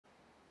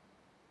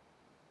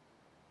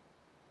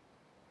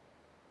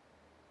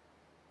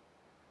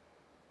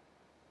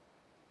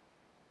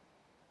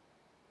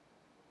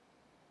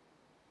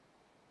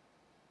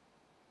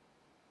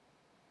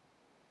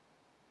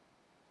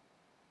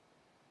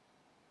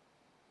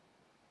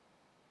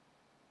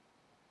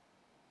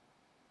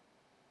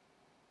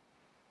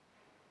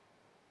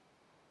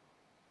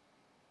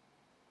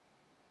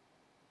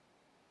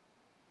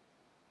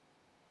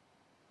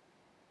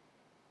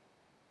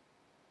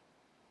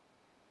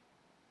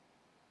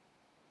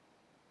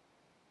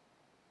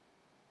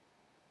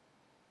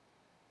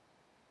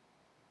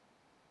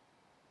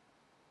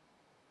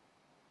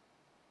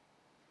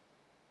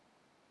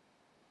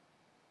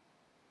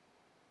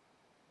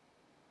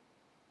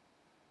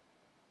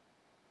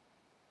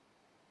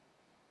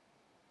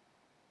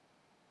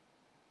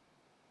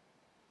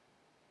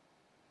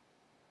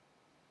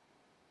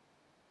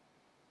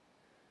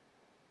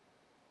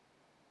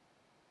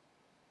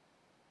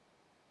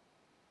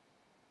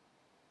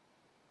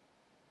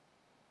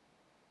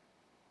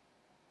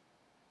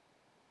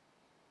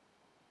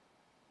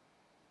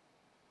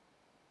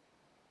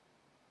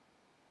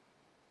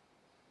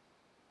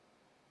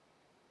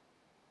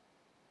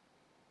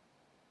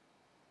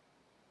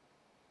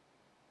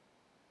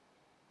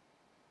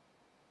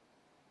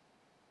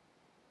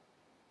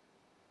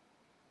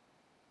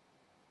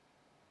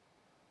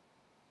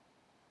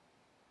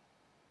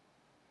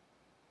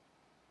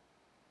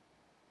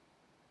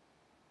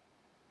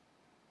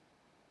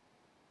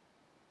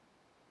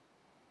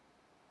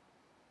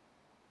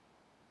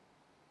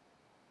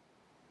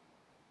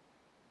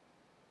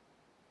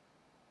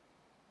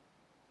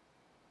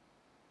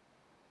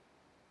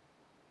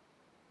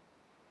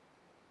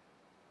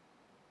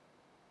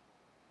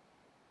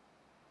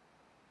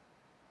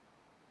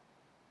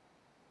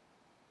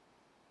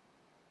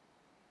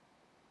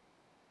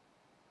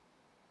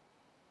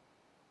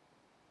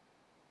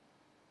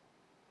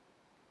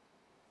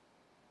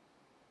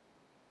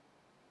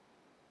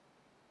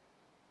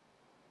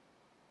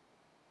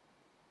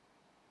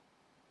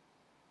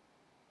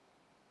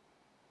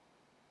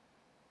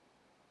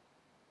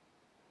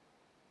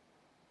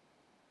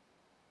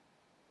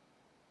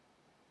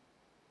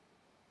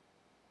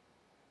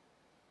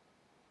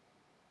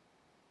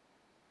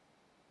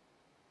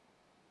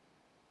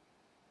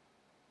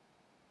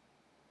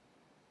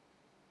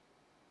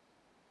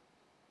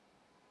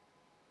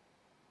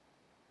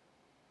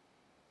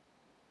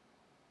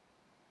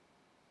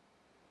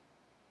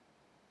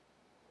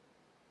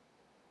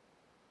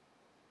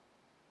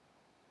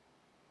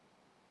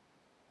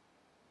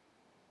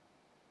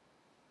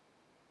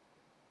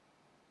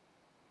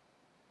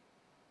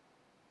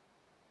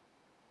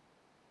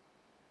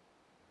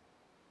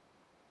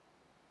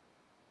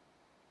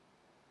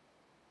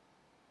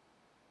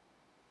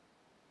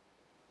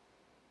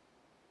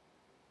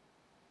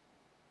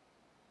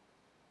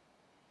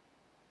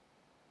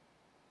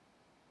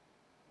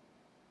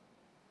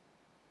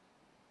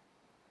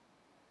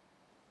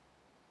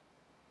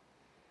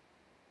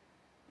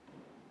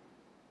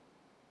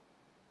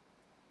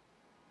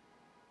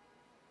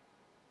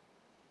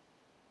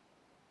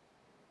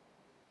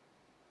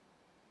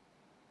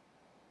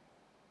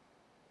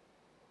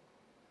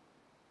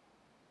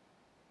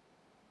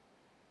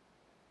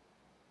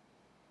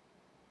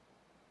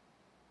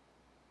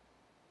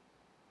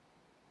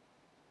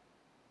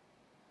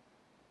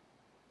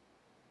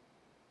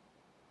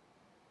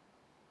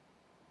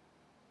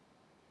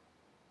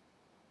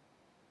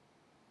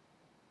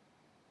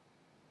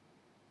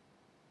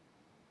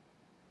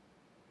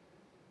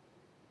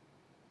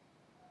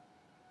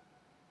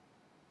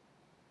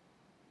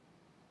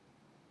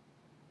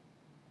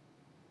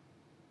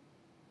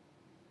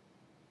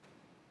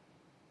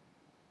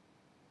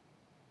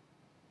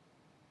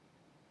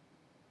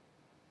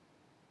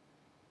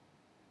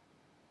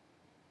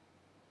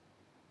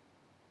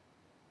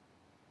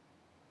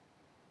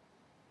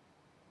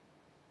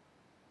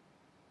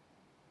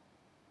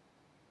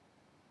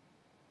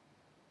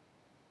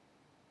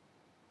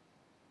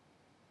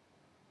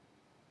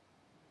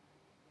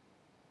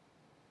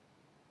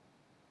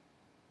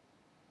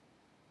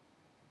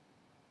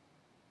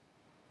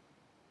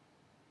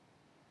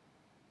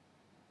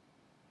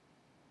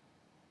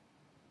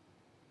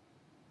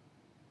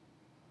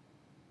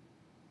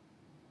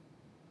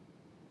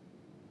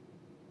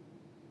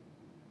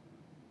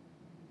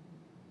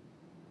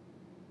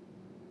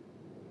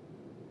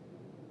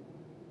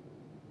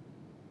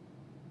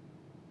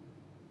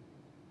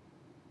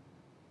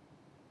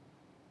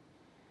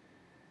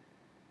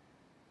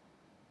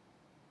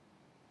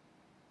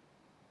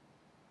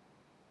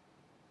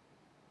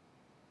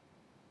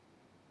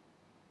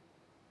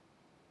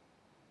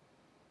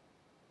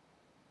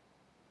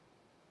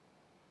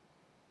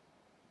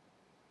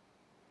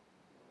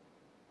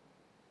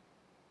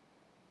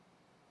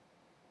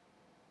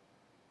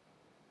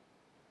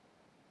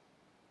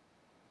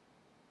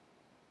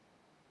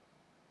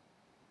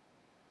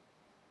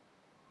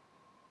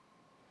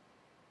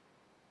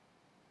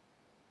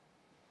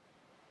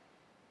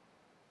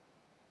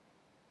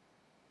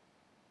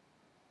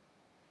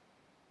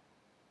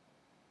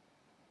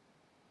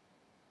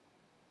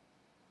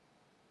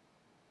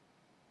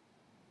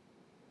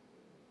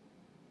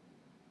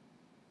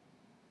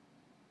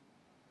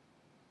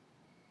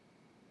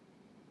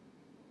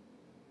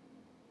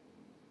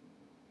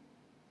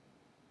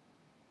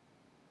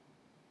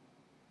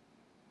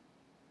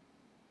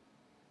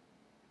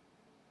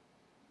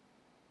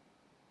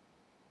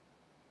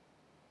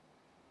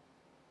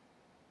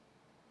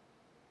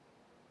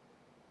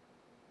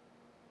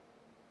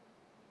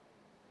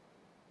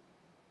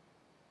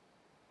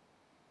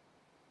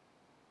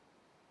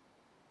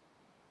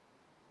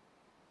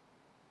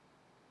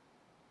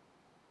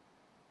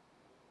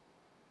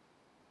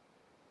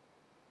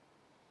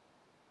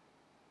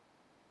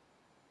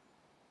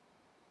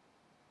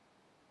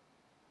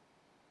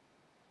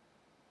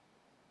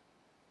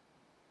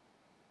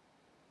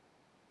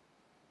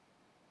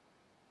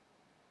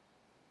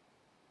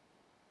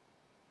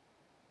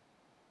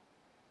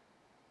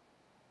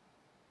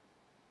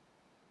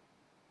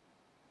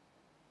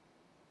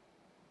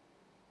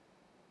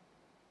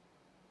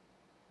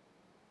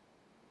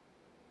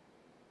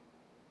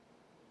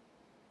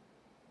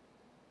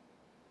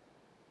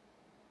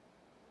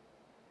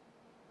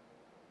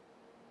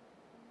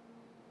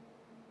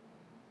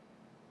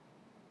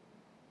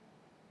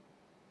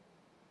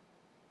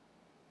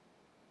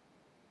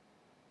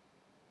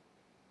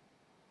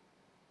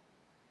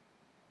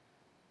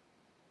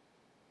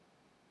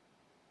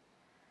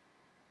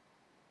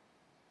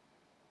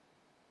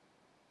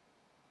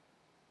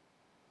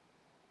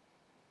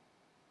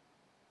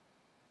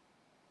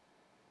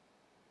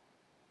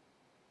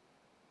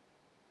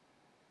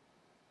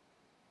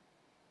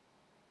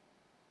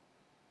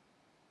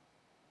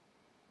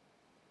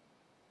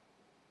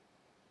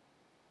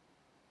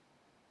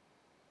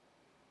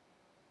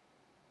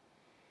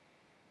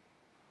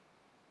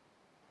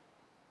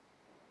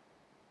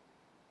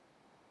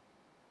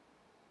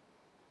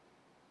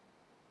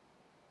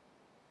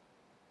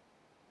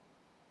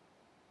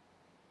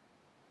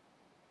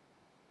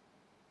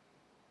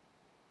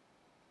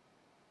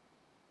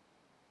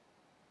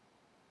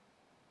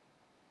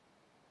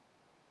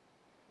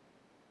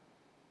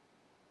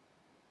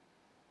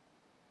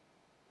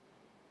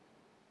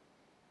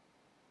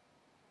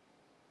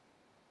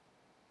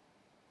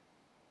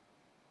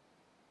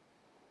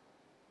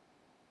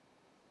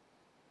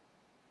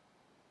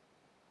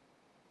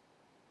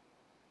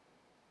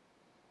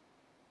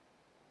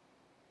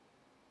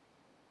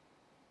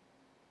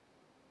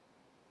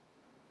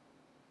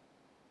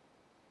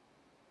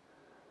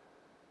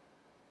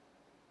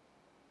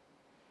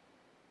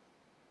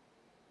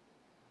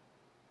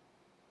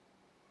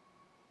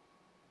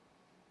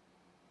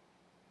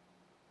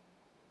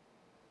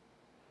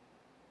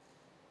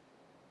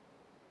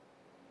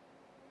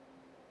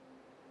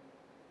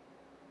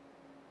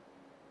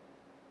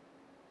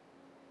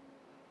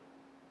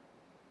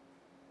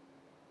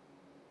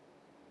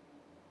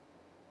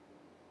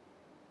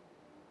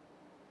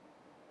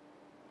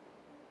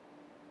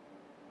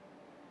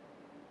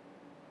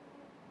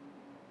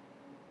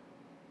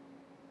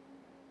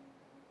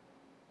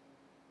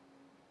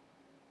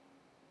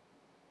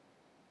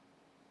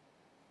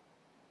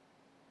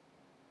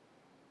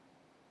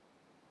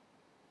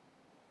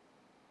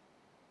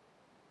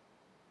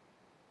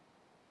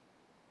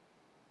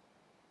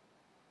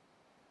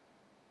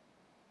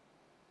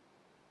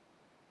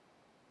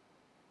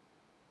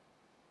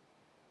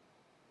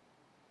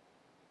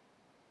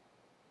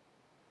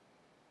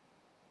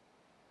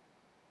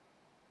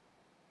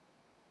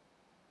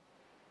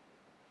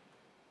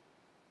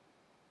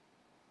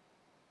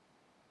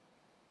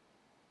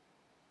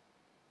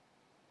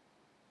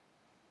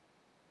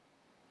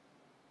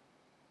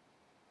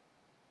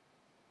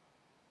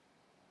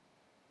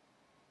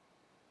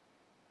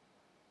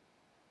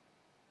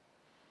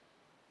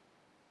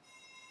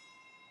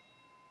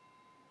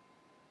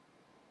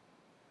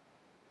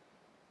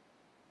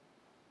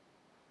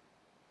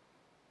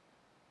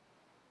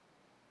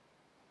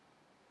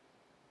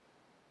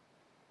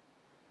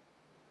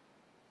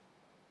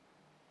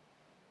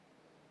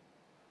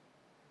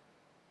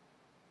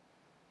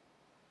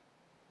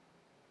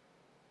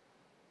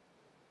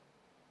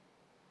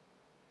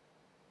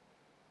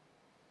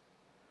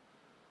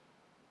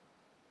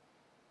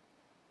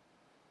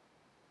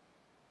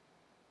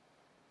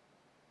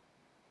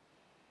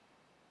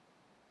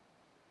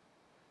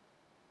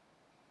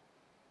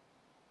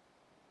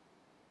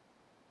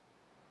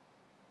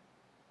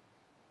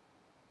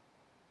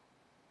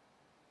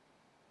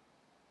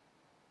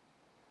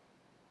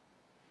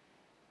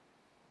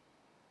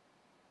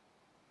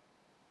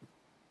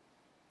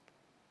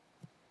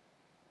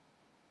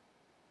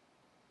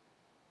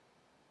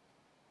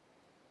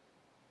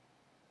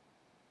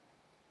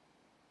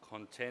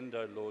Contend,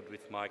 O Lord,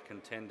 with my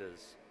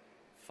contenders.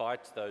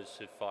 Fight those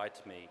who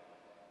fight me.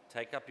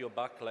 Take up your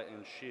buckler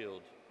and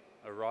shield.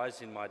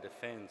 Arise in my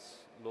defense,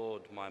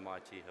 Lord, my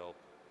mighty help.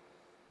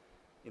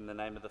 In the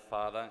name of the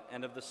Father,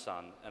 and of the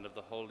Son, and of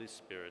the Holy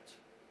Spirit.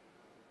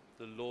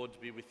 The Lord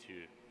be with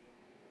you.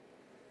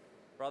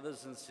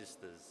 Brothers and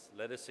sisters,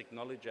 let us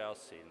acknowledge our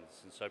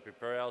sins and so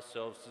prepare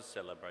ourselves to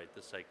celebrate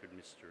the sacred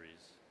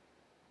mysteries.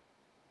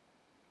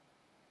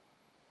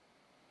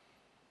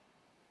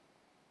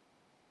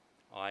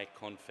 I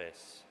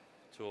confess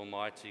to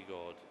Almighty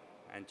God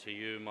and to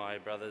you, my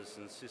brothers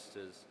and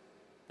sisters,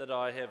 that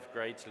I have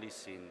greatly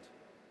sinned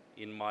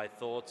in my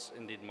thoughts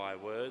and in my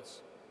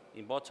words,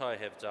 in what I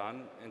have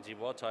done and in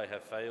what I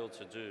have failed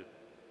to do,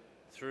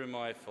 through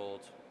my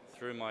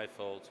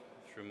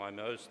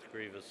most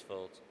grievous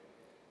fault.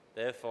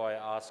 Therefore I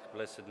ask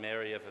Blessed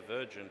Mary, ever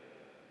Virgin,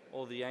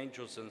 all the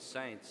angels and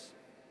saints,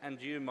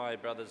 and you, my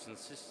brothers and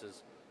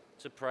sisters,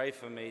 to pray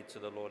for me to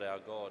the Lord our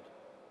God.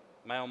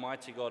 May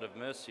Almighty God have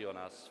mercy on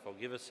us,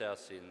 forgive us our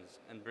sins,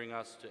 and bring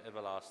us to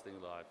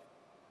everlasting life.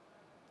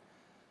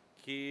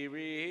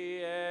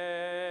 Kyrie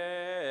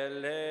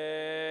eleison,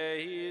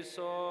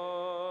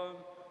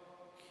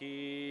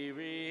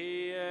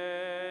 Kyrie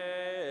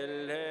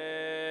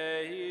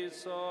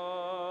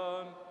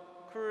eleison,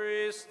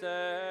 Christe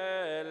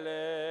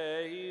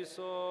eleison,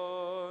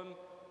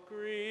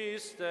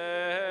 Christe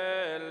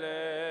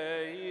eleison,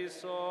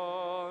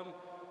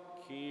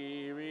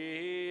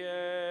 Kyrie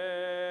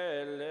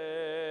eleison,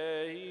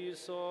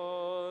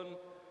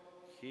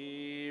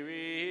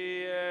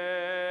 Kyrie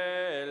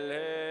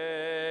eleison.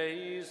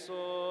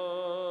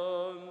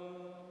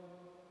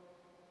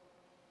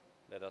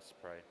 Let us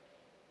pray.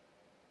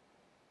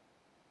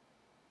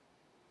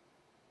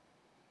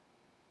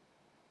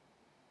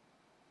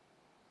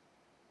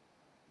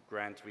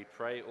 Grant, we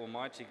pray,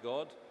 Almighty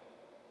God,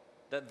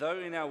 that though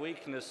in our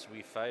weakness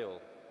we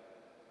fail,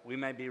 we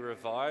may be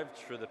revived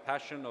through the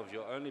passion of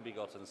your only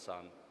begotten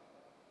Son,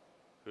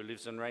 who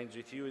lives and reigns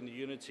with you in the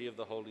unity of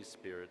the Holy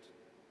Spirit,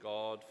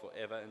 God, for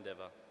ever and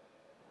ever.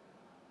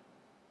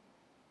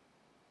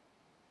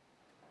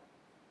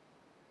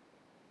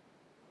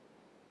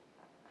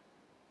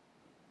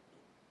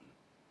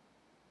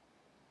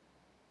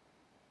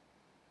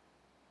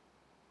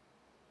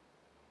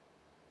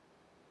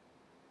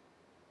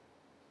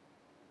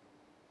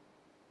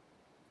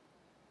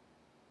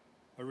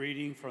 A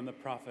reading from the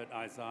prophet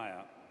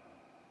Isaiah.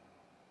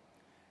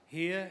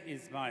 Here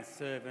is my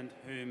servant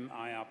whom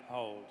I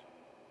uphold,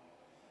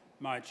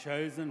 my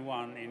chosen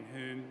one in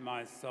whom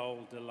my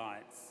soul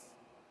delights.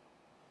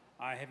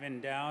 I have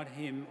endowed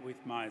him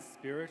with my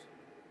spirit,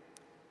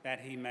 that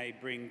he may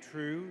bring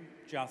true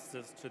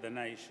justice to the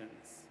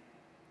nations.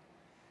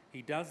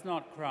 He does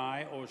not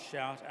cry or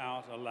shout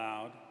out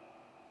aloud,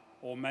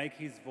 or make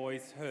his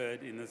voice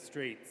heard in the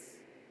streets.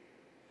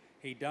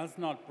 He does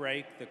not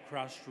break the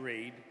crushed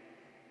reed,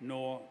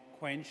 nor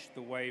quench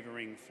the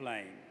wavering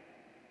flame.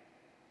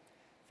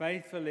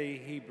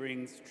 Faithfully he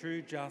brings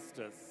true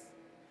justice.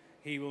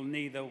 He will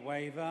neither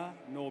waver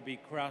nor be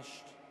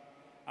crushed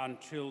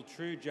until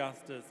true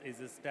justice is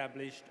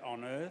established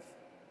on earth,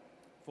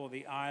 for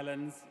the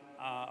islands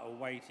are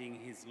awaiting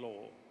his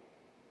law.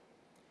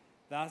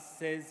 Thus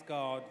says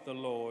God the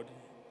Lord,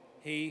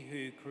 he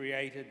who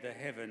created the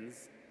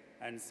heavens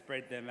and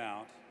spread them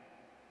out,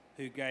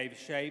 who gave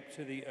shape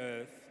to the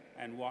earth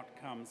and what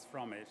comes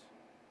from it,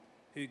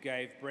 who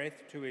gave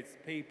breath to its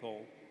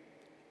people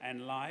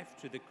and life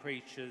to the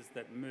creatures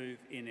that move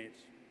in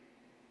it.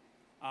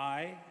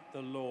 I,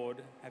 the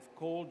Lord, have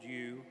called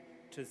you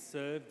to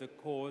serve the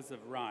cause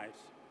of right.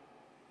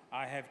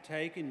 I have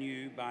taken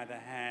you by the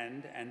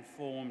hand and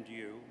formed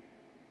you.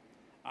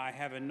 I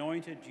have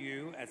anointed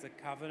you as a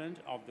covenant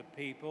of the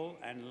people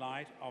and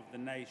light of the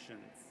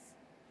nations,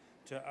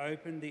 to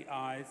open the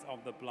eyes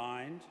of the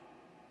blind,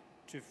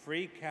 to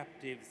free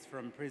captives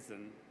from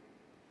prison,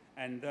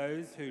 and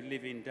those who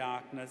live in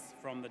darkness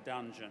from the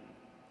dungeon.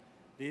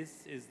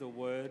 This is the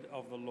word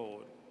of the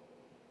Lord.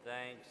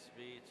 Thanks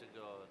be to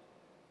God.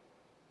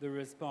 The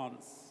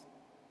response: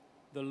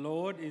 the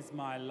Lord is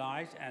my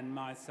light and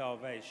my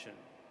salvation.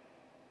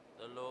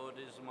 The Lord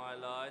is my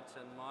light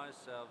and my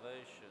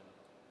salvation.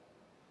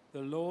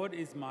 The Lord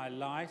is my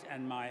light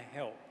and my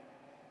help.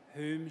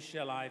 Whom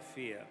shall I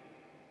fear?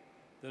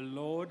 The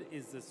Lord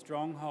is the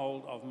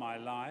stronghold of my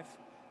life.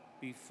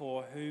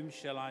 Before whom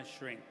shall I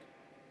shrink?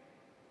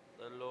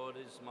 The Lord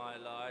is my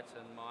light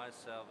and my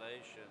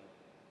salvation.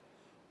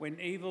 When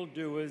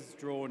evildoers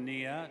draw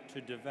near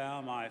to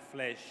devour my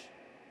flesh,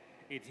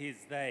 it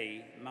is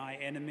they, my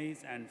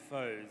enemies and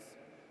foes,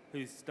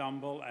 who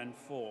stumble and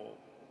fall.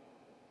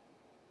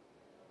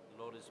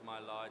 The Lord is my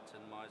light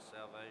and my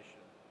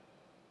salvation.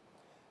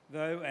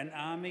 Though an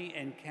army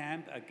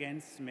encamp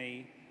against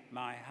me,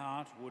 my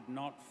heart would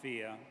not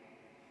fear.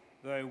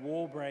 Though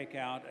war break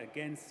out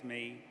against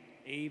me,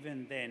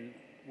 even then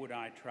would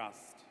I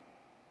trust.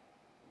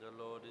 The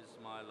Lord is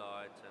my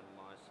light and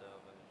my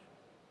salvation.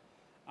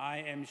 I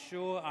am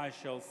sure I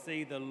shall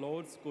see the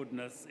Lord's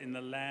goodness in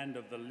the land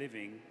of the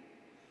living.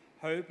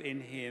 Hope in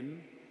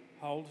him,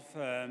 Hold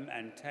firm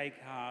and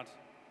take heart,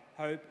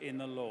 hope in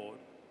the Lord.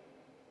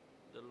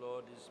 The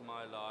Lord is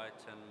my light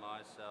and my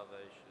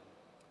salvation.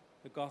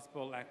 The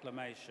Gospel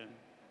acclamation.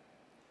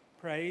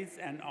 Praise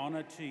and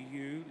honour to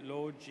you,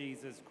 Lord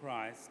Jesus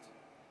Christ.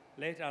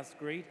 Let us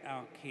greet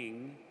our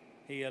King.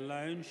 He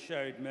alone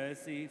showed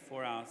mercy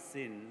for our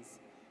sins.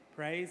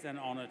 Praise and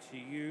honour to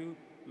you,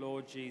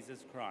 Lord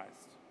Jesus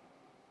Christ.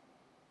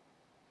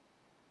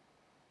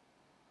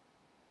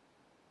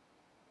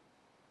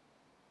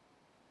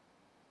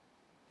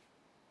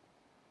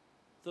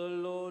 The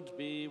Lord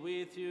be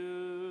with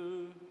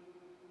you.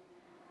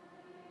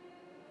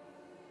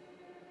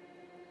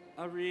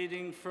 A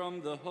reading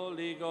from the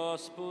Holy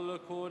Gospel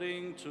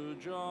according to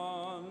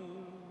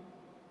John.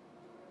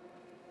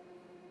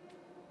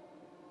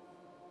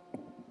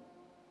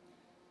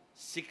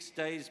 Six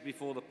days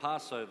before the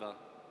Passover,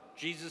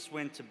 Jesus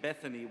went to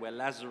Bethany where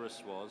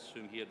Lazarus was,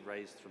 whom he had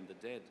raised from the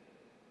dead.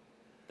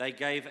 They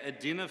gave a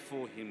dinner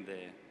for him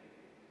there.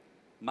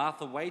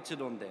 Martha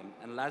waited on them,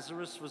 and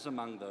Lazarus was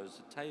among those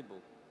at table.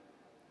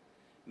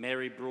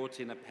 Mary brought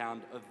in a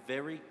pound of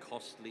very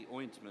costly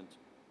ointment,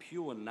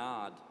 pure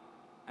nard,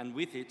 and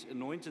with it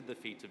anointed the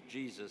feet of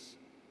Jesus,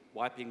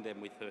 wiping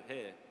them with her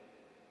hair.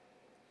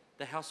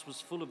 The house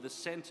was full of the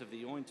scent of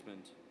the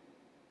ointment.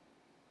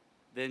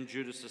 Then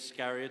Judas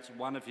Iscariot,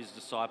 one of his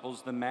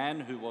disciples, the man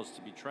who was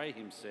to betray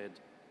him, said,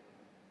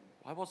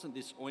 "Why wasn't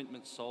this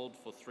ointment sold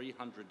for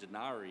 300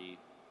 denarii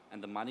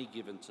and the money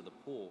given to the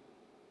poor?"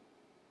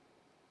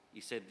 He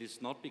said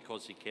this not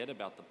because he cared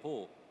about the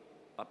poor,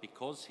 but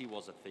because he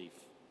was a thief.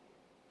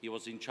 He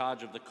was in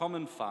charge of the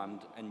common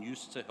fund and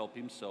used to help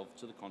himself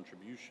to the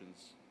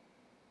contributions.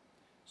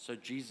 So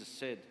Jesus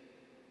said,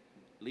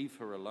 "Leave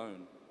her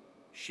alone.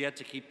 She had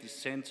to keep this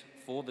scent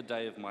for the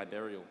day of my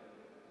burial.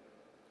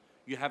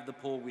 You have the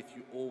poor with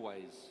you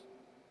always.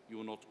 You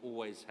will not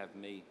always have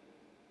me."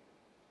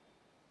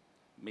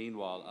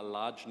 Meanwhile, a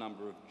large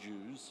number of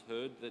Jews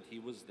heard that he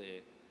was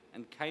there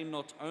and came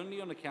not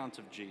only on account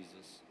of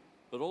Jesus,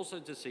 but also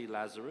to see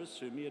Lazarus,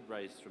 whom he had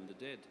raised from the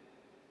dead.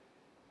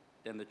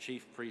 Then the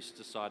chief priests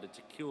decided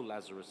to kill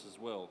Lazarus as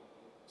well,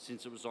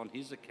 since it was on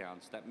his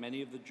account that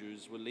many of the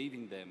Jews were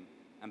leaving them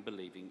and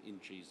believing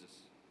in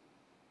Jesus.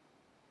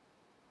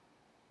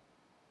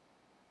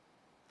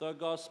 The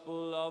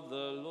Gospel of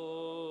the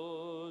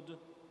Lord.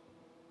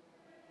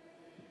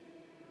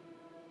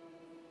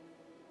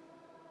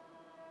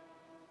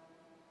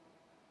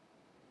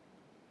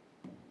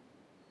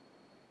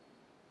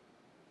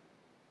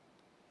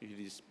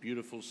 This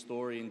beautiful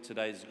story in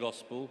today's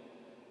Gospel,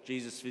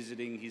 Jesus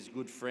visiting his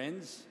good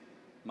friends,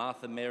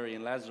 Martha, Mary,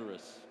 and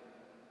Lazarus.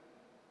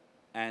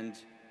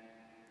 And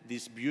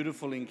this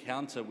beautiful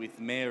encounter with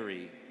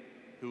Mary,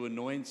 who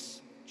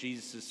anoints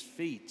Jesus'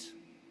 feet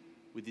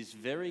with this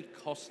very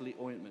costly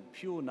ointment,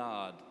 pure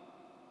nard.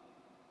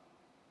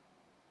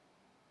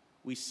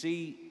 We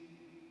see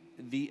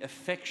the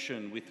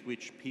affection with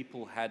which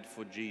people had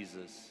for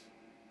Jesus,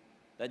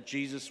 that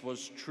Jesus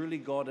was truly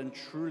God and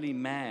truly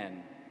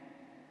man,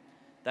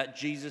 that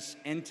Jesus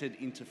entered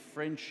into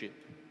friendship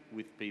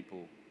with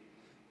people.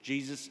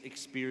 Jesus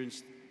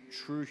experienced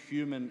true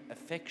human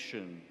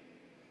affection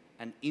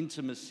and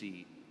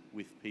intimacy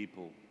with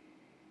people.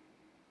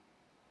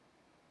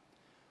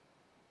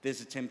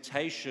 There's a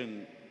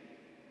temptation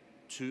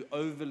to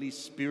overly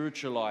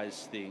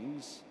spiritualize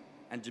things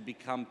and to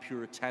become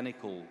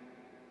puritanical,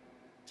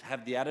 to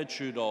have the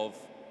attitude of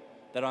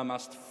that I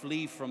must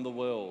flee from the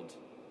world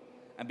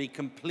and be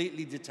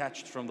completely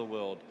detached from the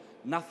world.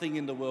 Nothing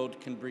in the world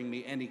can bring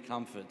me any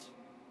comfort.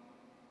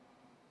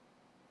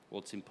 Well,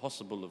 it's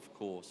impossible, of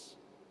course,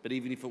 but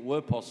even if it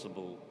were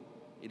possible,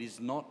 it is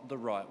not the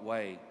right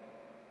way.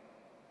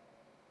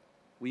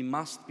 We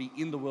must be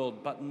in the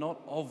world, but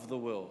not of the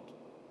world.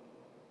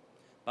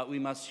 But we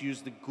must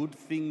use the good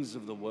things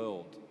of the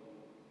world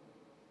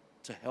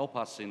to help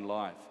us in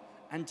life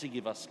and to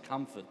give us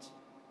comfort.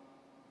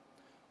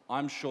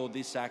 I'm sure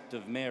this act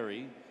of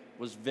Mary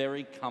was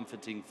very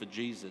comforting for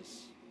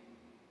Jesus.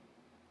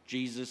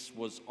 Jesus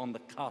was on the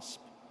cusp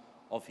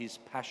of his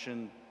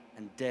passion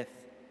and death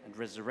and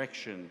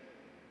resurrection.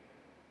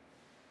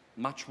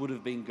 Much would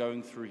have been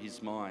going through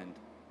his mind.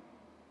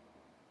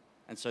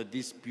 And so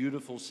this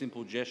beautiful,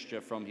 simple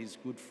gesture from his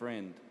good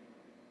friend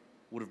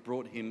would have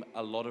brought him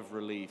a lot of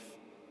relief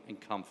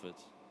and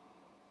comfort.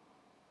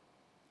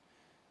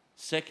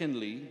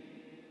 Secondly,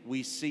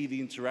 we see the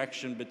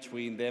interaction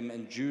between them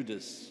and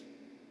Judas.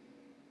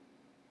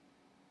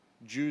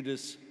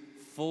 Judas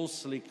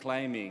falsely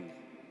claiming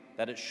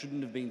that it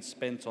shouldn't have been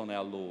spent on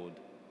our Lord,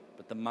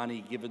 but the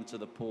money given to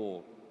the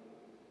poor.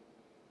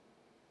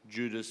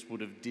 Judas would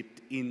have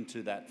dipped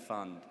into that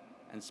fund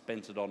and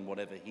spent it on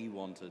whatever he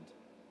wanted.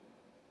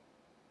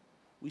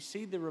 We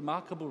see the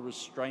remarkable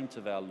restraint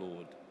of our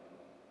Lord.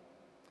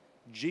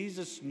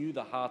 Jesus knew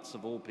the hearts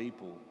of all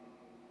people.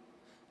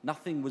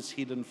 Nothing was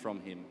hidden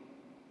from him.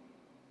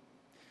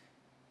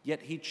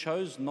 Yet he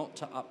chose not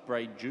to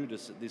upbraid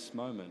Judas at this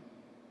moment.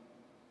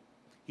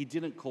 He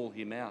didn't call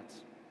him out.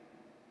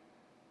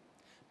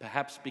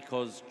 Perhaps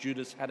because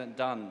Judas hadn't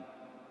done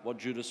what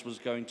Judas was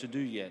going to do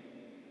yet.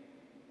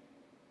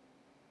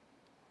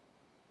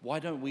 Why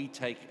don't we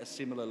take a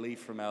similar leaf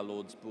from our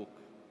Lord's book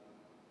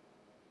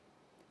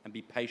and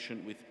be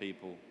patient with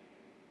people,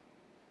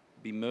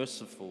 be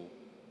merciful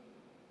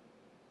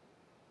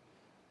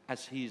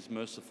as he is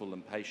merciful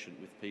and patient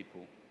with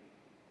people?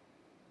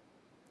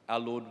 Our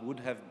Lord would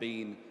have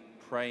been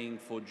praying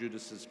for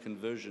Judas's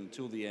conversion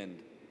till the end.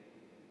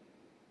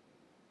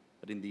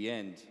 But in the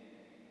end,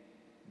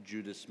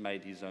 Judas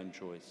made his own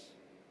choice.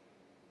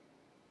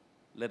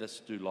 Let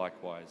us do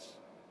likewise,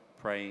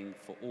 praying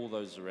for all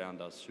those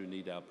around us who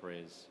need our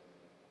prayers,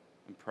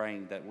 and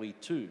praying that we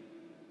too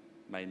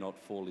may not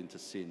fall into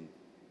sin,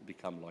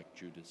 become like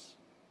Judas.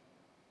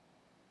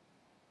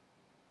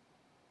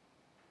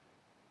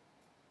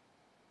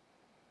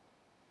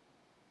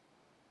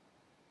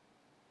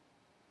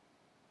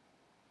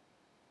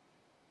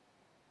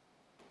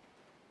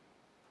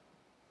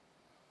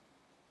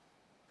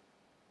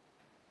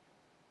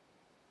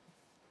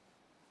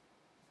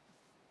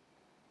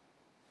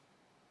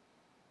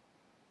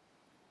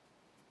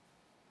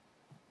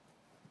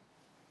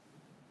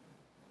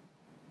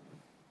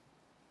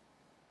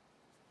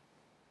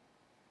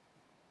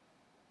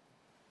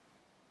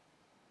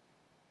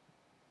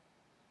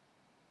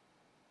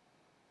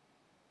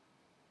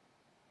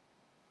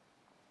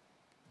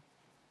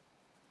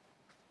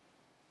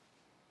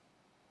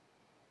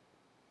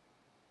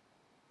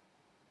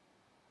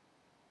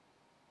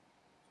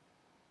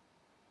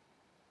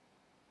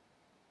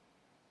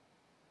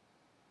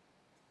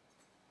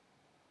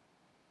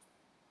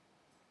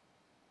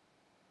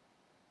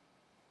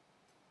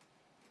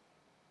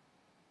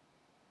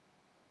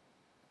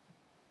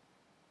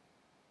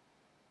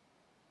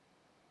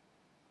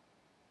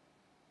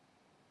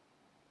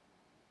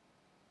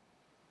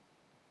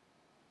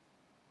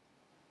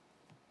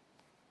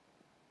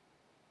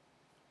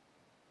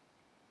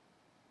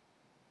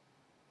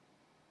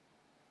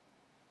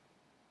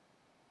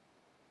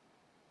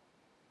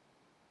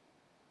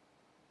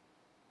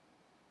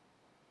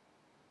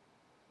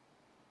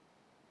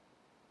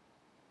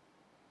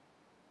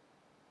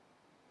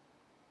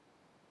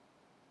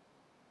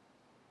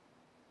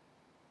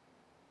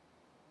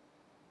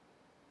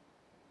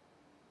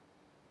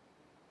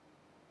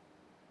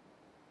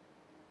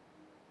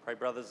 Pray,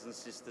 brothers and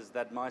sisters,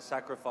 that my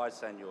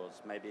sacrifice and yours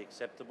may be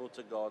acceptable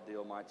to God, the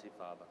Almighty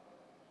Father.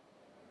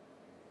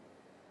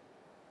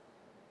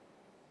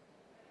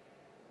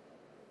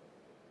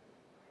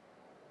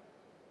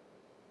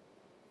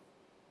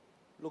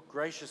 Look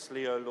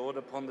graciously, O Lord,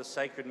 upon the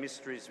sacred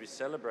mysteries we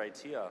celebrate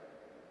here,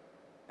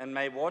 and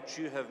may what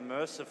you have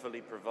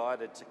mercifully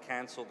provided to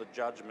cancel the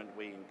judgment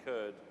we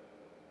incurred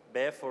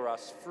bear for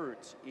us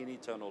fruit in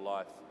eternal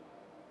life.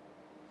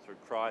 Through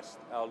Christ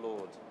our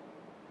Lord.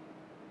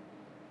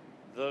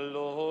 The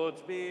Lord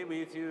be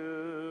with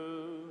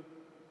you.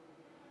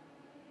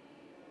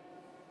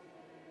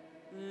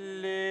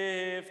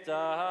 Lift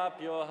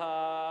up your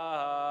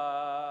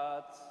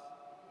hearts.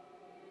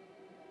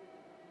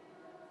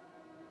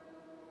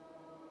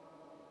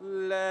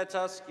 Let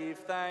us give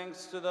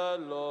thanks to the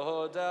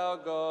Lord our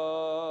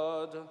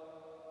God.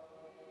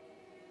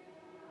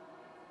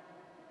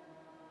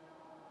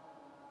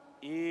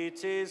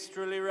 It is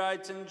truly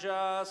right and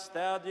just,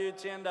 our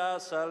duty and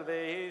our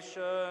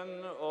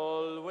salvation,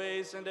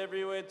 always and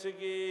everywhere to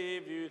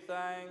give you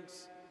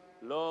thanks,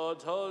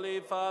 Lord, Holy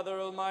Father,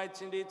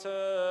 Almighty and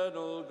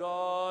eternal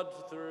God,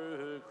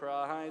 through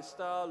Christ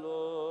our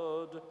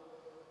Lord.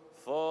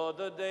 For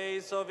the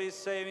days of his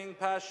saving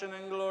passion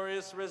and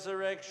glorious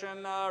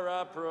resurrection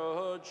are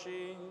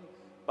approaching,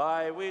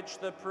 by which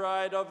the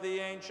pride of the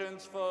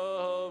ancients'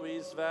 foe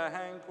is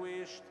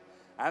vanquished,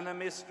 and the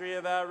mystery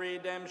of our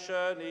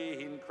redemption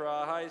in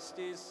Christ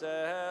is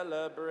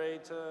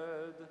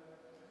celebrated.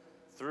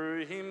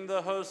 Through him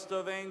the host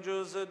of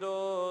angels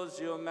adores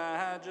your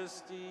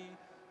majesty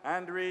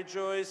and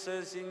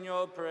rejoices in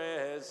your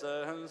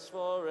presence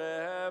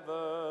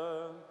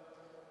forever.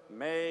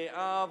 May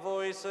our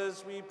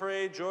voices, we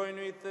pray, join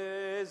with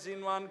theirs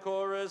in one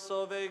chorus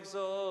of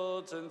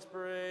exultant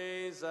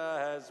praise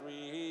as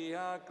we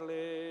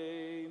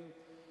acclaim.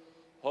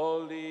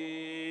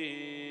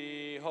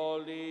 Holy,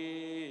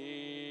 holy,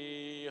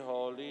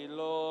 holy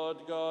Lord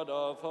God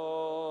of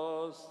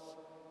hosts,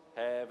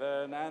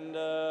 heaven and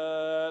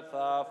earth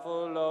are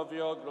full of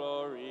your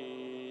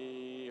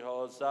glory.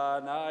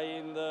 Hosanna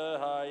in the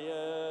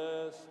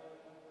highest.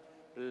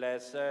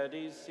 Blessed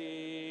is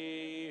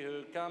he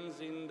who comes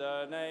in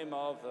the name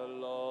of the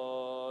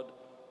Lord.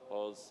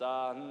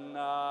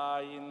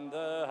 Hosanna in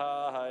the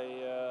highest.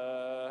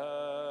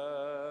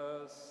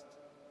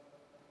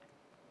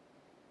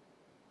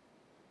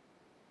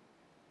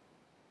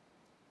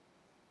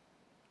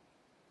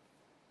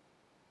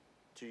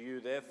 To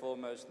you, therefore,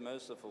 most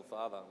merciful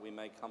Father, we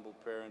make humble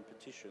prayer and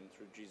petition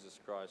through Jesus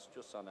Christ,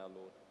 your Son, our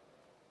Lord,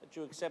 that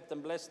you accept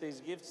and bless these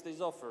gifts,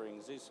 these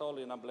offerings, these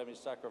holy and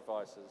unblemished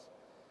sacrifices,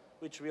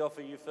 which we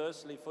offer you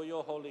firstly for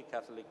your holy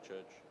Catholic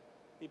Church.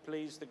 Be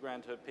pleased to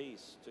grant her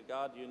peace, to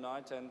guard,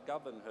 unite, and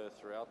govern her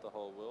throughout the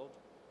whole world,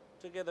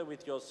 together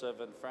with your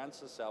servant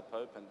Francis, our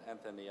Pope, and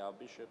Anthony, our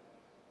Bishop,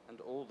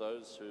 and all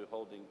those who,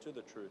 holding to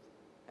the truth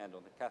and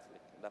on the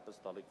Catholic and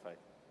Apostolic faith.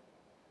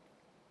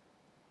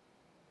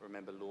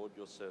 Remember, Lord,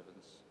 your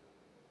servants.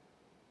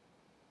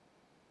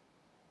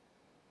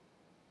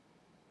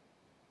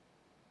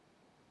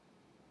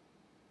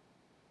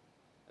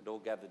 And all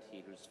gathered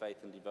here whose faith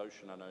and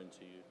devotion are known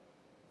to you.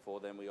 For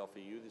them we offer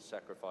you this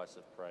sacrifice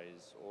of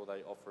praise, or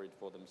they offer it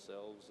for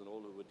themselves and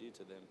all who were dear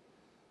to them,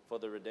 for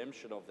the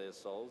redemption of their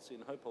souls,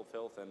 in hope of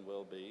health and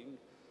well-being,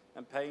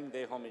 and paying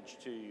their homage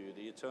to you,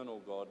 the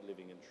eternal God,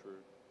 living and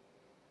true.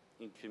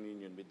 In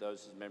communion with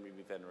those whose memory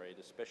we venerate,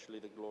 especially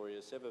the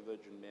glorious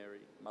ever-Virgin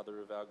Mary, Mother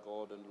of our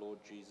God and Lord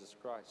Jesus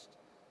Christ,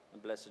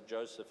 and blessed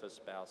Joseph, her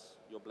spouse,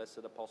 your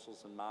blessed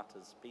apostles and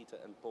martyrs, Peter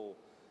and Paul,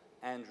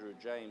 Andrew,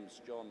 James,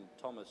 John,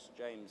 Thomas,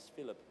 James,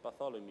 Philip,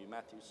 Bartholomew,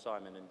 Matthew,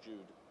 Simon and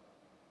Jude,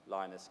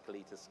 Linus,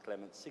 Cletus,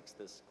 Clement,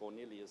 Sixtus,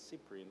 Cornelius,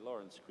 Cyprian,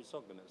 Lawrence,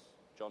 Chrysogonus,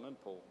 John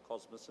and Paul,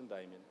 Cosmas and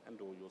Damien, and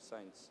all your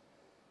saints.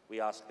 We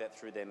ask that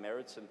through their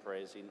merits and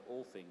prayers in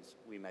all things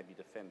we may be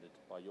defended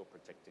by your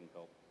protecting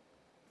help.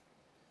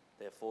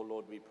 Therefore,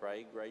 Lord, we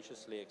pray,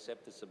 graciously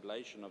accept this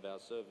oblation of our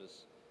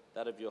service,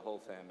 that of your whole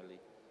family.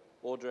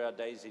 Order our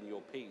days in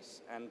your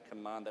peace, and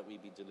command that we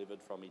be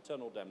delivered from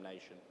eternal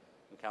damnation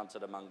and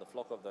counted among the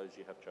flock of those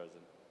you have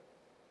chosen.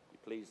 Be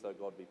pleased, O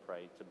God, we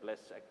pray, to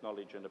bless,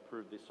 acknowledge, and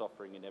approve this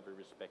offering in every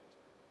respect.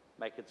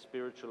 Make it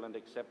spiritual and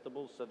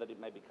acceptable, so that it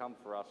may become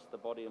for us the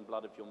body and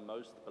blood of your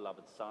most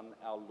beloved Son,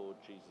 our Lord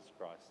Jesus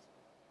Christ.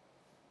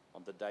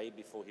 On the day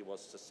before he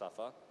was to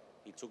suffer,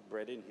 he took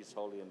bread in his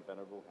holy and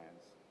venerable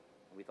hands.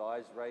 And with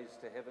eyes raised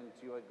to heaven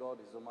to you, O God,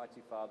 his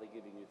almighty Father,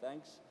 giving you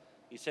thanks,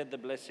 he said the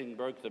blessing,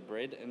 broke the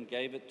bread, and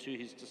gave it to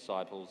his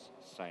disciples,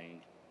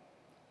 saying,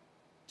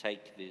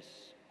 "Take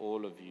this,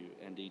 all of you,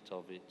 and eat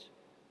of it,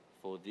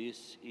 for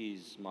this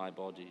is my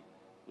body,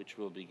 which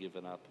will be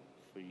given up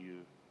for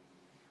you."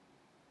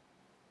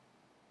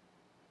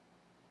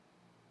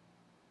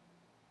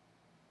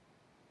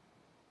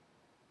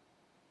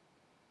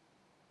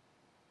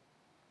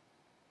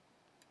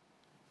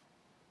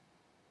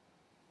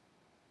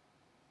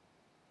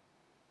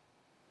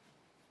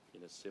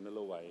 In a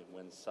similar way,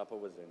 when supper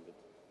was ended,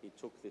 he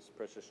took this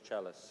precious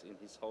chalice in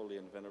his holy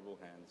and venerable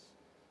hands,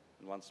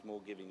 and once more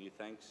giving you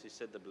thanks, he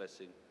said the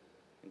blessing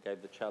and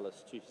gave the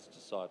chalice to his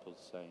disciples,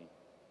 saying,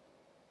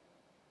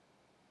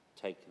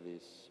 "Take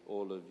this,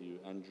 all of you,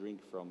 and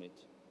drink from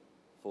it,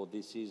 for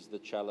this is the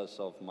chalice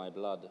of my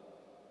blood,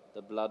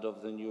 the blood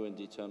of the new and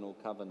eternal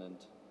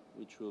covenant,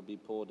 which will be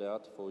poured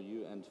out for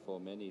you and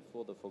for many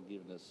for the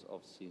forgiveness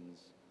of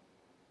sins.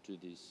 Do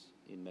this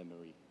in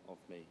memory of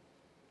me."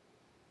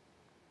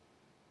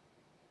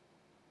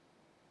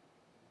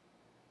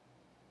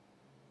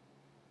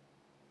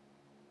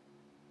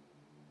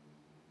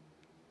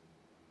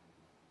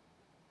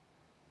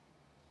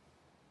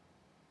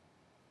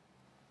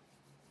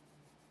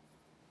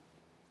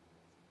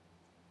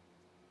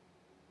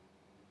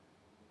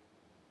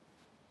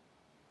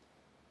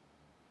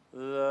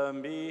 The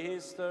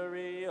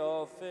mystery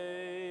of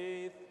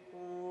faith,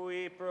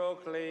 we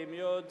proclaim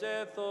your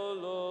death, O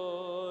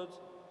Lord,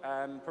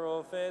 and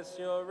profess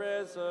your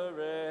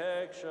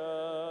resurrection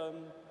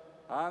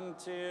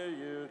until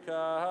you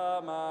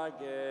come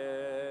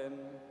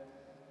again.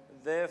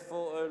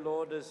 Therefore, O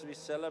Lord, as we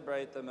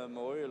celebrate the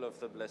memorial of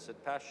the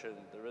Blessed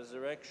Passion, the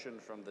resurrection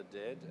from the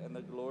dead, and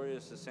the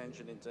glorious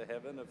ascension into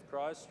heaven of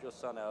Christ, your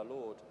Son, our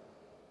Lord,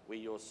 we,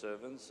 your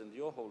servants and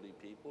your holy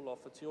people,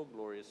 offer to your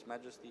glorious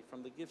majesty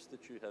from the gifts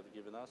that you have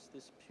given us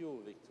this pure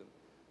victim,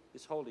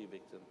 this holy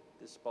victim,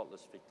 this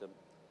spotless victim,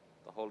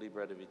 the holy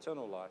bread of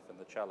eternal life and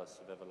the chalice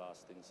of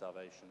everlasting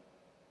salvation.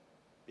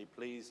 Be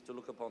pleased to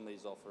look upon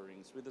these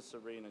offerings with a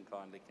serene and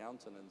kindly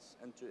countenance,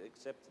 and to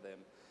accept them,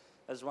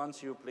 as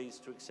once you were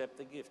pleased to accept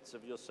the gifts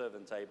of your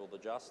servant Abel the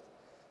just,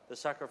 the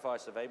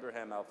sacrifice of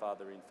Abraham our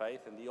father in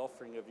faith, and the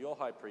offering of your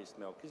high priest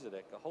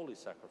Melchizedek, a holy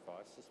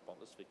sacrifice, a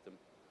spotless victim.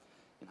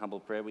 In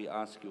humble prayer we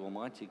ask you,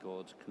 Almighty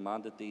God,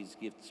 command that these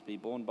gifts be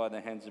borne by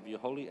the hands of your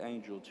holy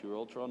angel to your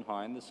altar on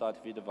high in the sight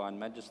of your divine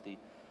majesty,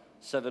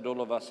 so that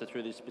all of us,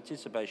 through this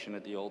participation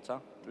at the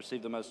altar,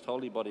 receive the most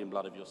holy body and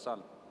blood of your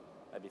Son,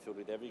 may be filled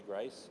with every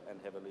grace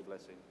and heavenly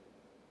blessing.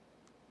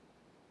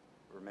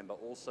 Remember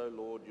also,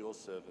 Lord, your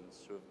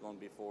servants who have gone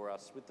before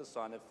us with the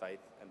sign of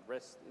faith, and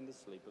rest in the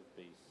sleep of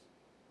peace.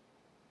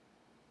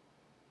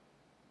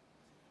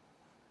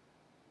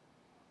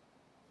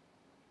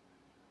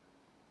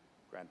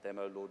 Grant them,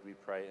 O Lord, we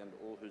pray, and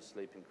all who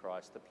sleep in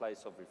Christ, a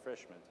place of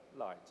refreshment,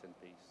 light, and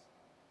peace.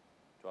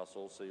 To us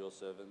also, your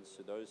servants,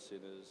 to those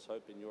sinners,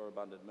 hope in your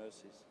abundant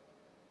mercies.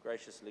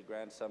 Graciously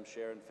grant some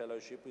share and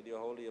fellowship with your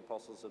holy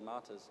apostles and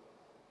martyrs,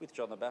 with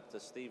John the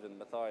Baptist, Stephen,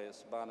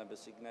 Matthias,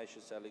 Barnabas,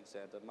 Ignatius,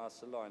 Alexander,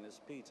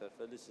 Marcellinus, Peter,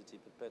 Felicity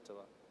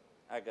Perpetua,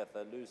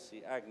 Agatha,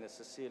 Lucy, Agnes,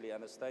 Cecilia,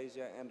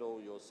 Anastasia, and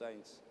all your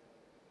saints.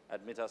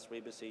 Admit us, we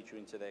beseech you,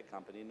 into their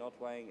company,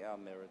 not weighing our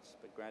merits,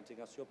 but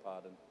granting us your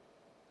pardon.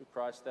 Through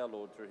Christ our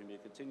Lord, through whom you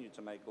continue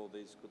to make all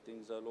these good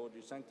things, O Lord,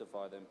 you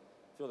sanctify them,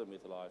 fill them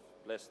with life,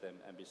 bless them,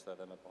 and bestow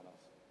them upon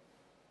us.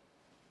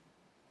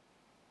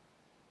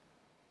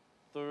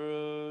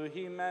 Through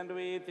him and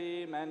with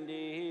him and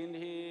in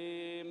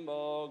him, him,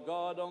 O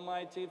God,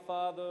 Almighty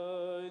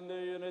Father, in the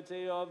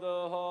unity of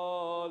the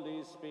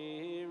Holy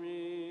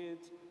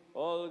Spirit,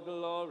 all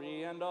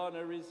glory and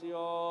honor is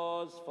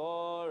yours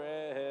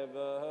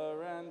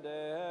forever and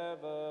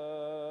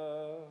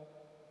ever.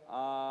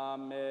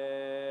 Amen.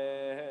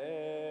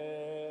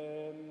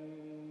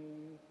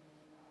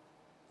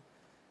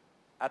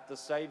 At the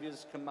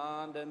Saviour's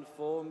command and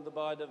formed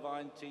by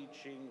divine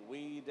teaching,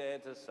 we dare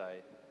to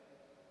say,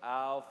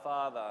 Our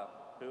Father,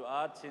 who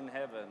art in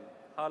heaven,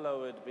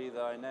 hallowed be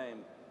thy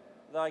name.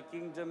 Thy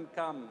kingdom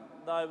come,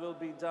 thy will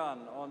be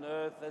done on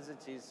earth as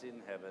it is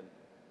in heaven.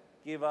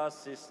 Give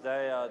us this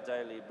day our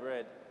daily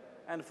bread,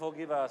 and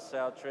forgive us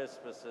our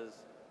trespasses,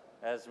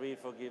 as we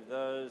forgive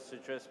those who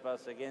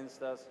trespass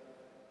against us.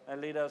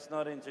 And lead us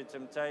not into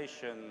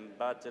temptation,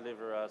 but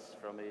deliver us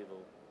from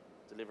evil.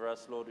 Deliver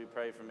us, Lord, we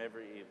pray, from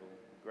every evil.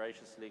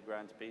 Graciously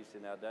grant peace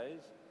in our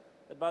days,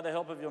 that by the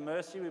help of your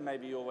mercy we may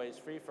be always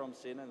free from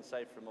sin and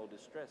safe from all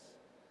distress,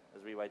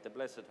 as we wait the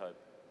blessed hope,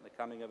 the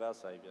coming of our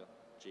Saviour,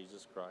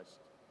 Jesus Christ.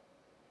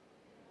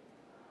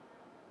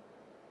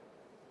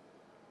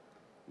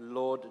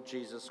 Lord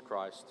Jesus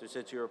Christ, who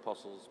said to your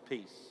apostles,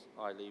 Peace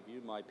I leave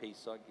you, my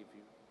peace I give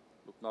you.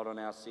 Look not on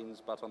our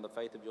sins, but on the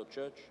faith of your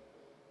church,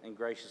 and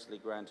graciously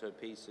grant her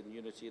peace and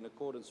unity in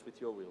accordance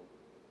with your will,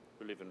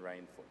 who live and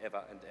reign for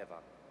ever and ever.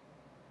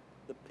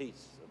 The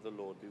peace of the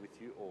Lord be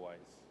with you always.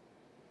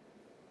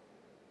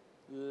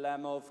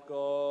 Lamb of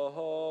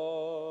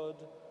God,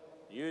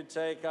 you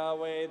take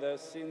away the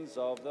sins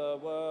of the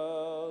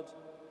world.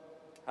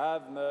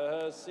 Have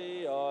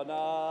mercy on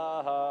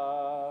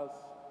us.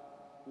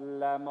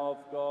 Lamb of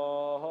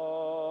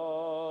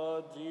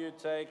God, you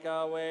take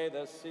away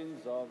the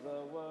sins of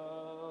the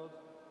world.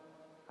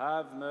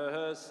 Have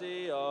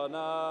mercy on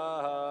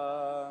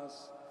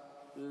us.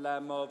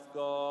 Lamb of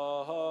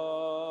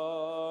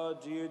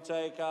God, you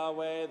take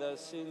away the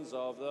sins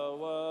of the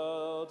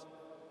world.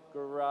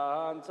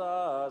 Grant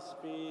us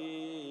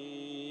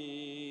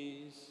peace.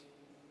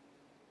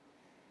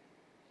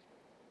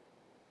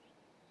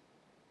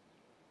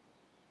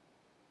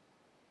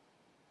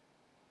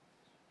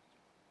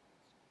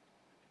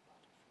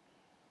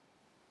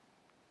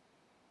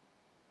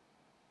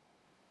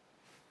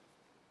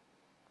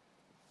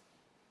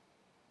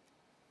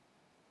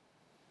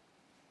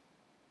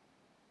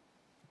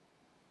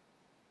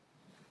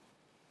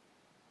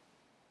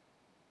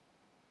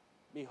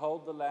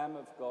 Behold the Lamb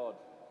of God.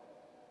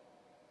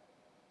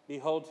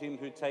 Behold him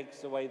who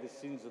takes away the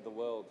sins of the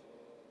world.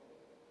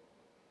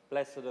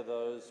 Blessed are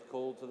those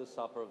called to the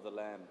supper of the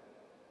Lamb.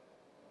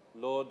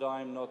 Lord, I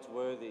am not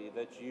worthy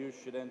that you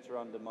should enter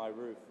under my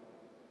roof,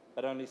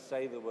 but only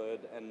say the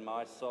word, and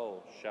my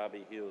soul shall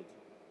be healed.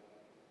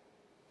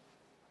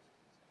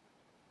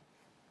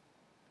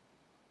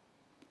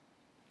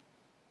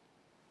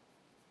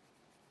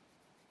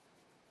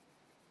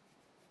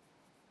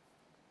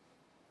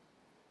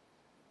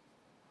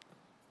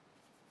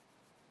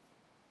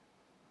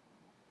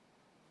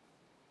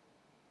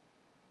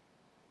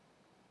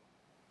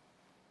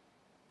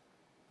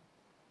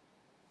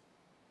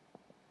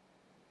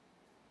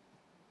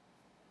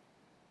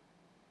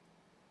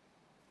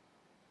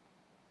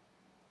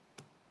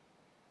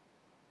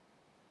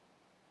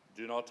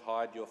 Do not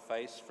hide your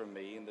face from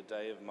me in the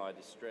day of my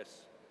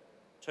distress.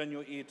 Turn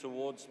your ear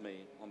towards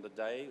me on the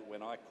day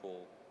when I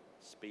call.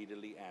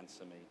 Speedily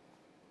answer me.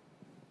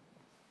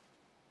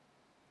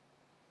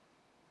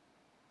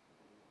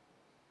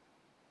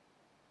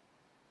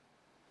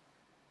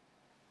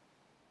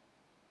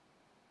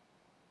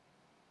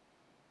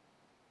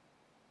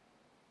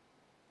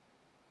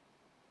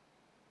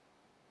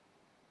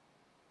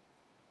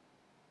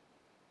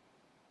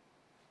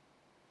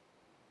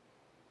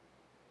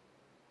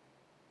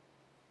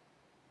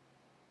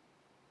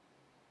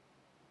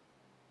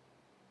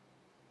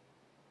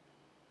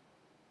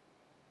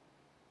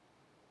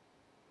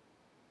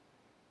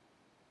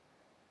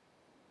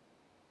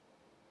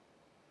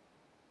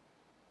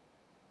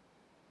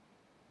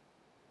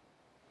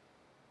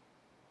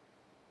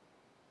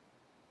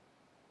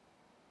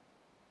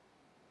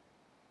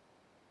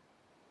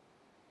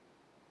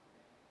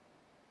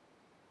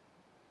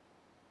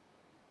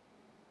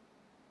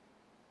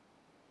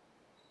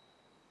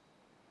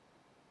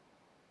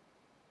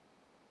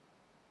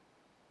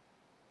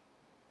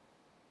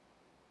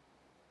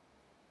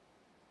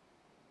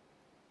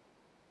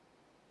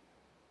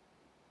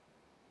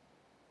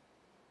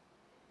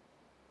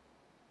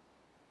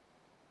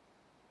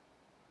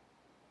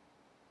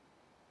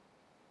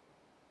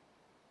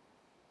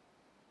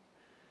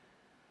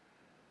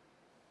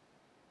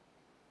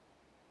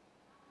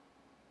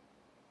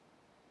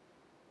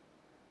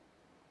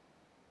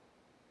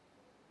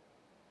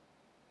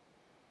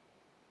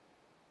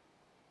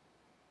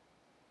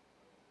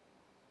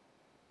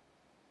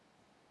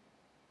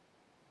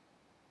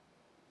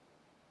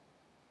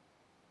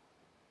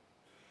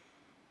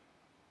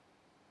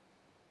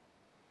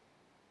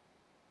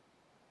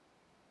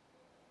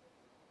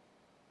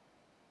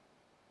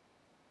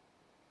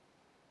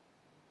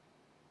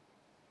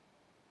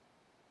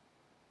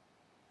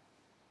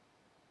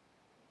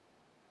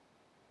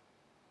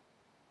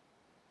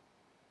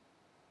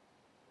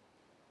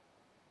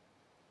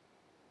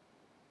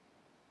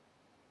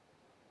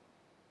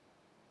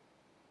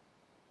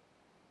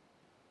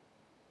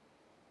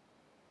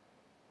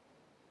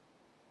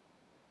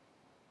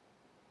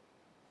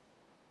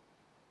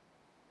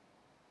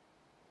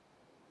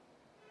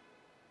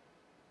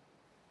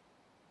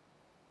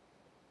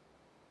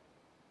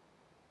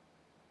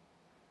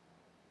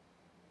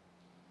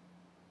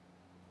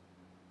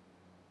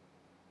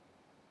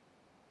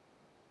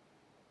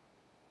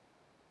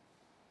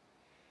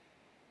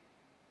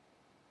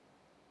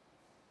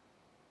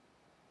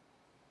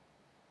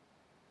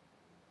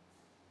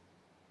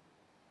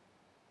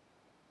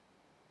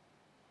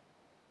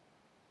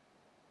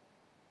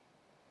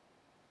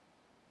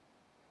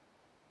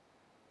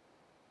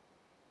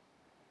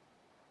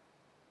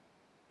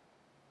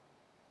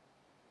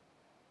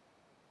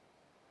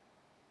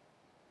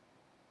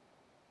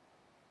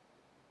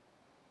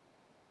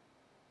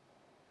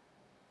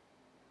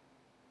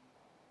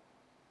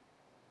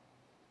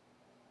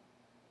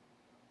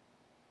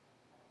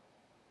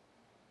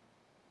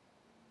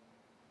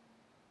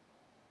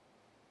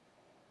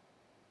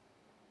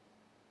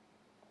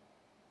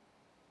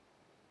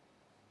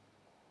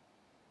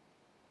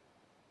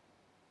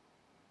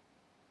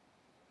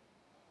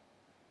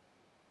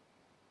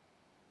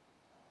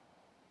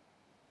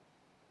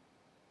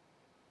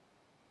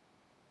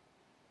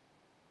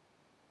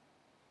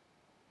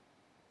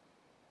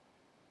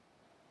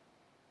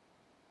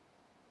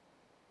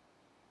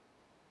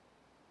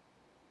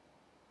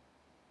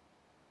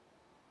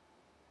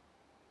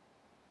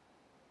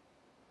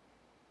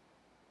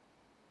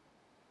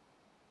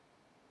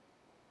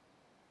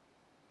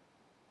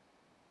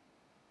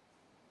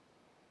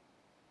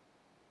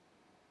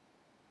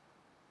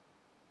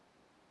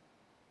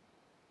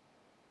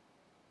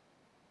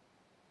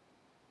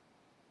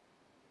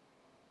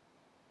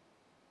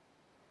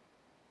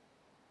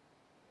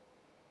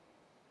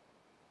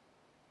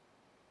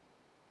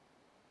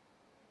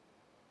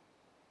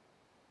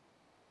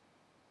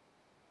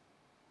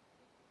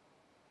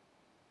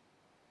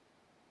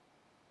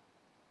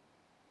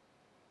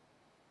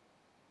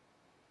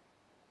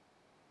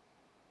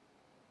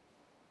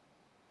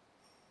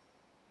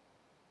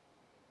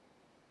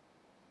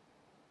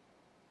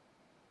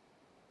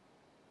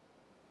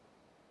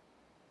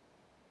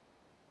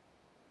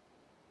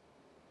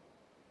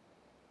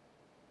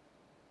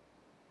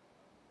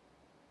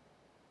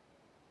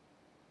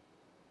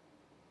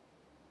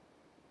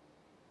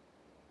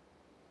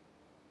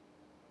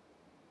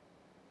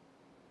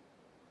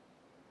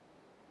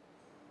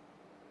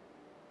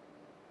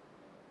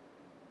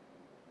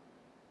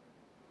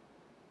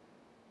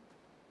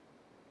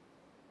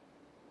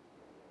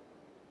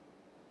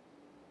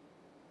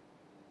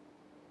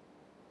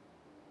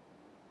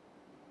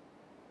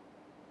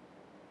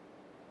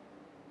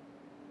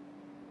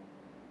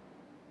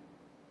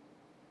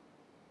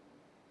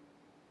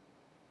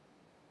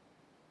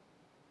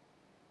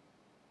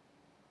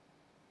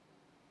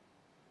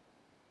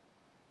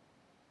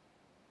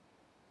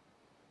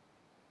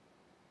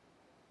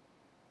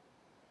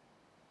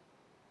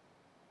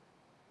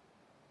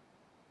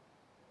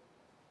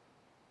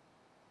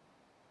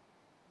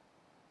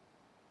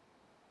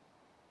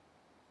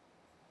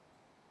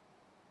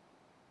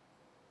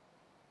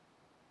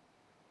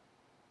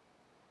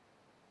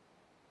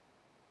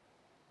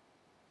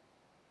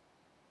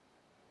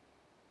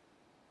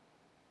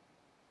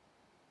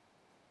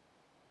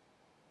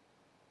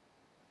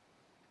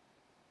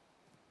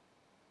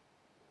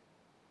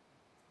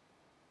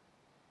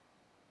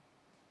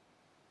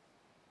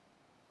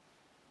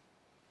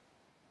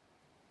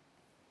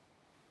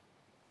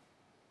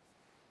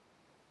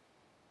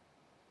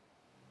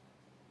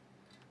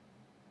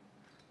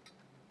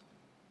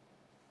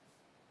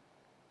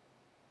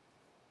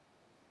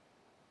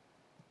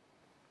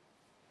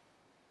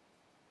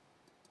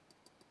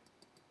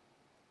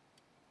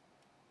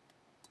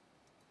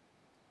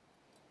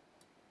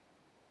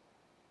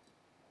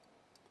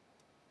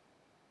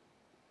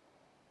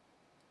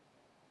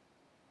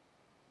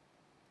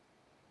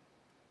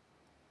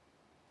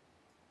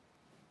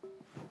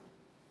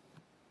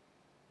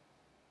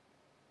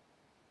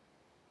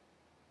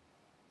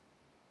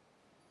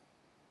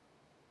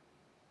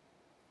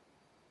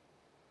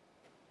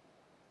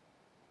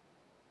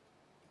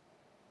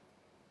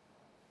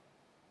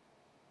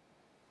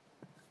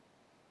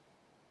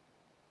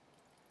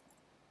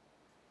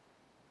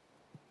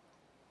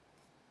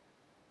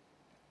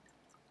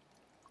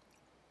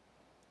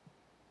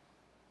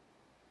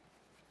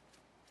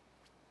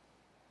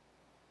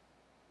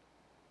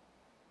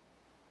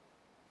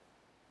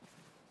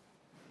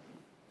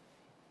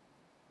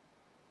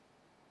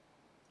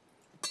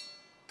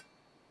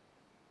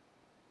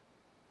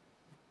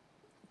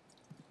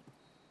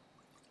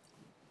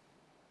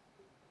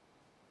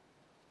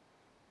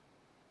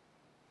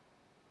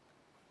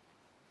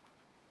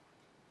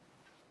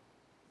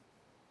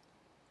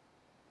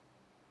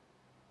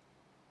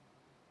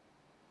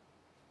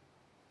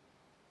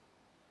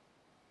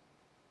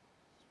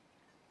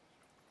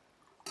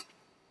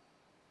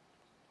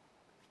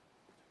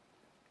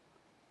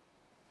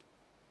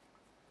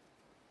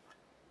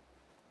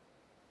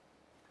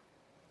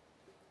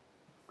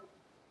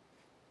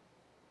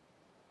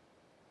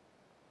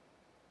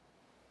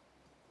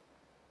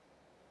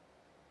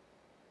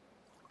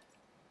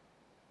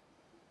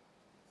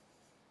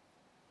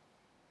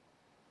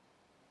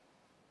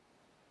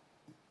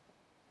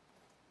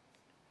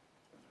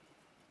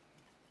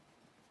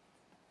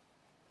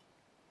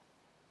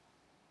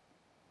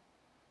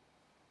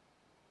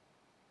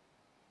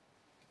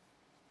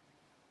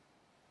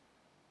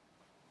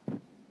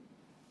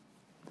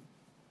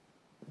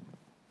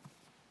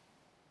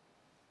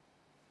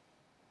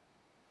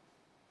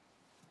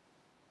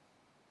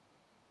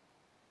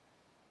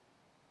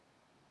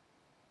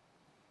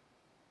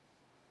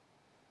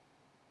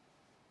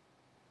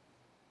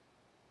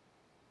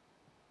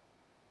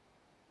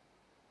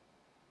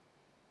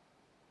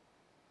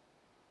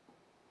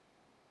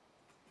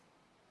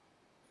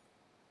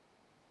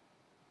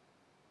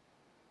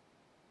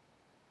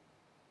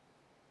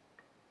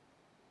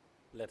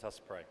 Let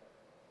us pray.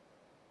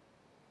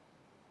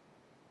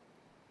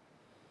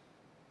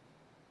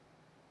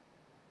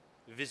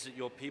 Visit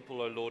your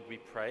people, O Lord, we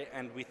pray,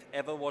 and with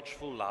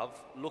ever-watchful love,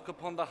 look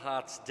upon the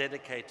hearts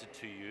dedicated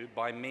to you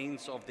by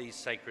means of these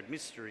sacred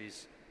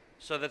mysteries,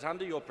 so that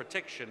under your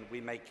protection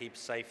we may keep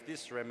safe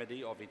this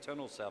remedy of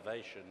eternal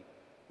salvation,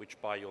 which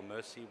by your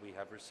mercy we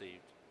have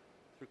received.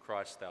 Through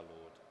Christ our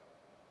Lord.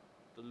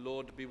 The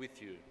Lord be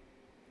with you.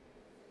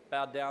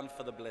 Bow down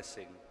for the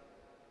blessing.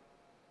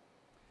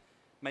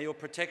 May your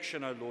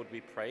protection, O Lord, we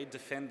pray,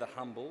 defend the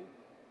humble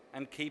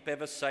and keep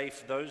ever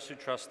safe those who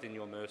trust in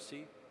your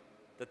mercy,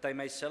 that they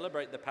may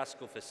celebrate the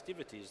Paschal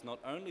festivities not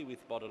only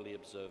with bodily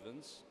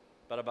observance,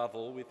 but above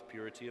all with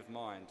purity of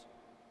mind,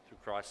 through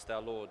Christ our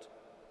Lord.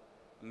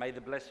 And may the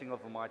blessing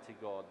of Almighty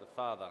God, the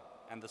Father,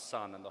 and the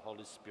Son, and the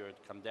Holy Spirit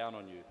come down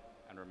on you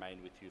and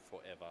remain with you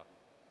forever.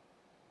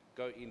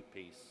 Go in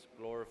peace,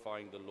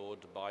 glorifying the Lord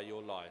by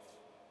your life.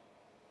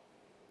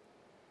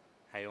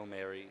 Hail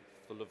Mary,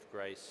 full of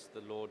grace,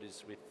 the Lord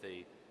is with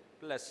thee.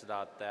 Blessed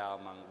art thou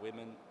among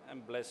women,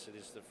 and blessed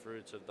is the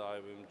fruit of thy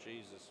womb,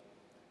 Jesus.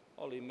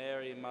 Holy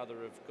Mary,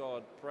 Mother of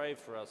God, pray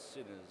for us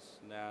sinners,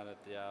 now and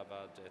at the hour of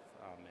our death.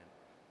 Amen.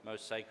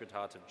 Most Sacred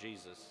Heart of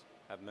Jesus,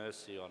 have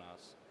mercy on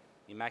us.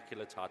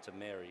 Immaculate Heart of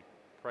Mary,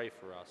 pray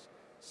for us.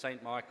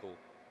 Saint Michael,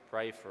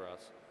 pray for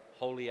us.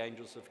 Holy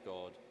angels of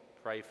God,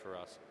 pray for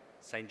us.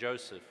 Saint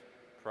Joseph,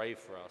 pray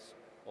for us.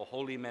 All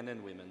holy men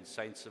and women,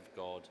 saints of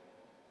God,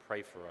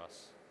 pray for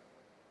us.